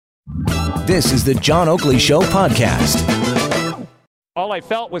This is the John Oakley Show podcast. All I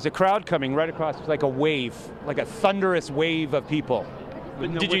felt was a crowd coming right across, like a wave, like a thunderous wave of people.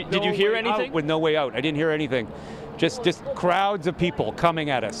 Did you hear anything? With no way out. I didn't hear anything. Just crowds of people coming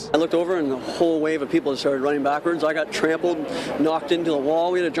at us. I looked over and the whole wave of people started running backwards. I got trampled, knocked into the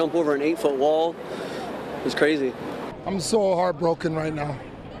wall. We had to jump over an 8-foot wall. It was crazy. I'm so heartbroken right now.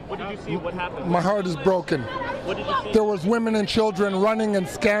 What did you see? What happened? My heart is broken. What did you see? There was women and children running and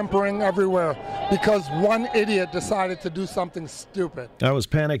scampering everywhere because one idiot decided to do something stupid. That was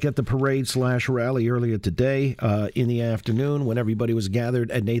panic at the parade/rally earlier today in the afternoon when everybody was gathered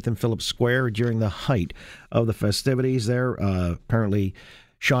at Nathan Phillip Square during the height of the festivities there. Apparently,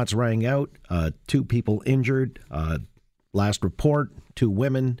 shots rang out, 2 people injured. Last report, 2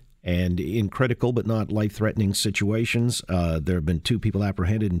 women. And in critical but not life-threatening situations, there have been 2 people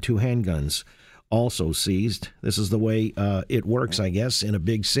apprehended and 2 handguns also seized. This is the way it works, I guess, in a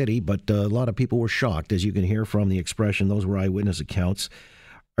big city, but a lot of people were shocked, as you can hear from the expression. Those were eyewitness accounts.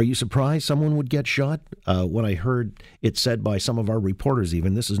 Are you surprised someone would get shot? When I heard it said by some of our reporters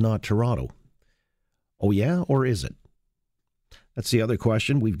even, this is not Toronto. Oh, yeah? Or is it? That's the other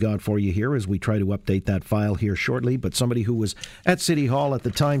question we've got for you here as we try to update that file here shortly. But somebody who was at City Hall at the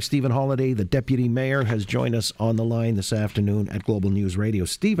time, Stephen Holyday, the Deputy Mayor, has joined us on the line this afternoon at Global News Radio.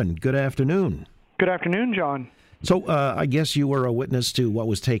 Stephen, good afternoon. Good afternoon, John. So I guess you were a witness to what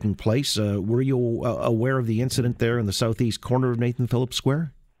was taking place. Were you aware of the incident there in the southeast corner of Nathan Phillip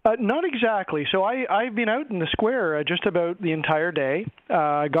Square? Not exactly. So I've been out in the square just about the entire day.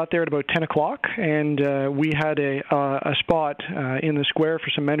 I got there at about 10 o'clock, and we had a spot in the square for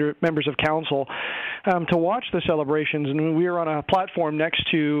some members of council to watch the celebrations. And we were on a platform next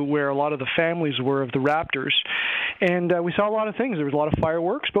to where a lot of the families were of the Raptors. And we saw a lot of things. There was a lot of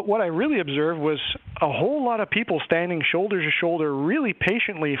fireworks. But what I really observed was a whole lot of people standing shoulder to shoulder really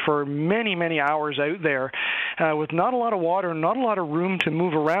patiently for many, many hours out there with not a lot of water, not a lot of room to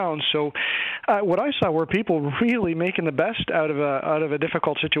move around. So what I saw were people really making the best out of a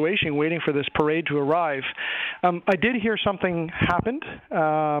difficult situation, waiting for this parade to arrive. I did hear something happened,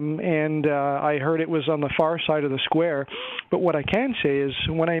 and I heard it was on the far side of the square. But what I can say is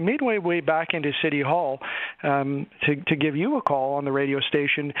when I made my way back into City Hall to give you a call on the radio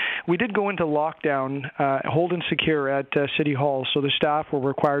station, we did go into lockdown, hold and secure at City Hall. So the staff were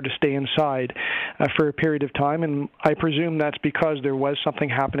required to stay inside for a period of time. And I presume that's because there was something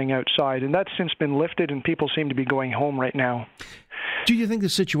happening outside. And that's since been lifted, and people seem to be going home right now. Do you think the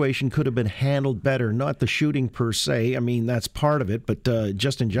situation could have been handled better? Not the shooting per se. I mean, that's part of it. But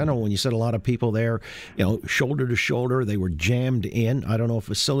just in general, when you said a lot of people there, shoulder to shoulder, they were jammed in. I don't know if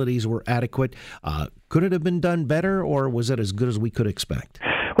facilities were adequate. Could it have been done better, or was it as good as we could expect?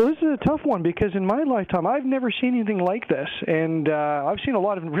 Well, this is a tough one because in my lifetime, I've never seen anything like this. And I've seen a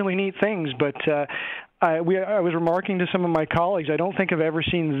lot of really neat things, but I was remarking to some of my colleagues, I don't think I've ever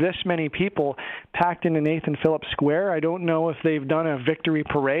seen this many people packed into Nathan Phillip Square. I don't know if they've done a victory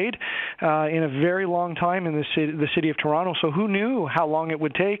parade in a very long time in the city of Toronto, so who knew how long it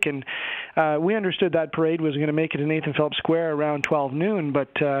would take? And we understood that parade was going to make it to Nathan Phillip Square around 12 noon,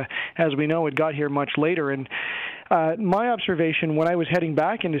 but as we know, it got here much later. And my observation when I was heading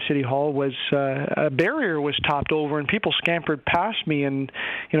back into City Hall was a barrier was topped over and people scampered past me. And,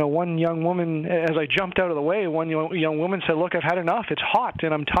 one young woman, as I jumped out of the way, one young woman said, "Look, I've had enough. It's hot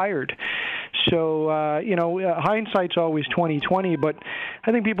and I'm tired." So, hindsight's always 20/20, but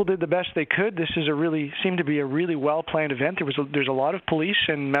I think people did the best they could. This is seemed to be a really well-planned event. There's a lot of police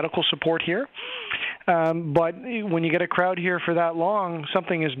and medical support here. But when you get a crowd here for that long,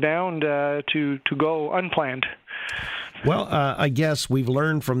 something is bound to go unplanned. Well, I guess we've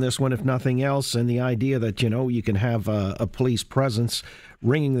learned from this one, if nothing else, and the idea that, you can have a police presence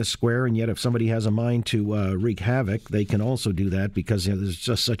ringing the square, and yet if somebody has a mind to wreak havoc, they can also do that because there's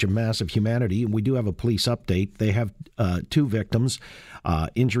just such a massive humanity. We do have a police update. They have 2 victims.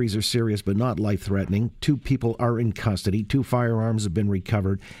 Injuries are serious but not life-threatening. 2 people are in custody. 2 firearms have been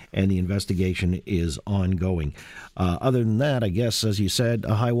recovered, and the investigation is ongoing. Other than that, I guess, as you said,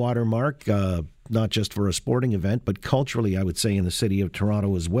 a high-water mark, not just for a sporting event, but culturally, I would say, in the city of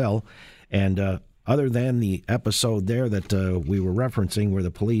Toronto as well. And other than the episode there that we were referencing where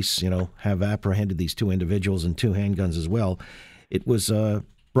the police, have apprehended these 2 individuals and 2 handguns as well, it was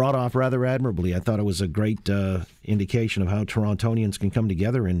brought off rather admirably. I thought it was a great indication of how Torontonians can come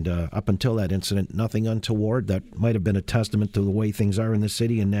together. And up until that incident, nothing untoward. That might have been a testament to the way things are in the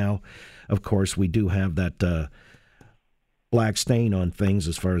city. And now, of course, we do have that black stain on things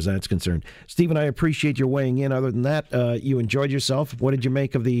as far as that's concerned. Stephen, I appreciate your weighing in. Other than that, you enjoyed yourself. What did you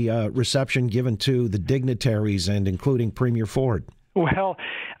make of the reception given to the dignitaries and including Premier Ford? Well,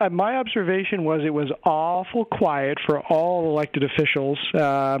 my observation was it was awful quiet for all elected officials,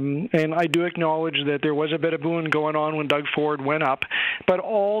 and I do acknowledge that there was a bit of booing going on when Doug Ford went up, but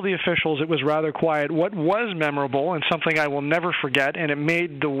all the officials, it was rather quiet. What was memorable, and something I will never forget, and it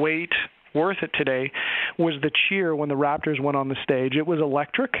made the wait worth it today, was the cheer when the Raptors went on the stage. It was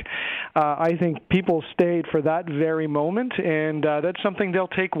electric. I think people stayed for that very moment, and that's something they'll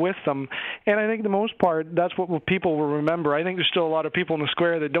take with them. And I think the most part, that's what people will remember. I think there's still a lot of people in the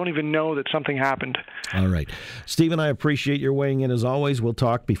square that don't even know that something happened. All right. Stephen, I appreciate your weighing in as always. We'll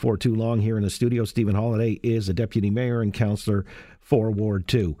talk before too long here in the studio. Stephen Holyday is a deputy mayor and councillor for Ward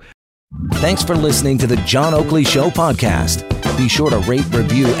 2. Thanks for listening to the John Oakley Show podcast. Be sure to rate,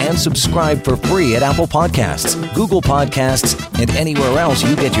 review, and subscribe for free at Apple Podcasts, Google Podcasts, and anywhere else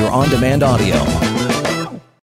you get your on-demand audio.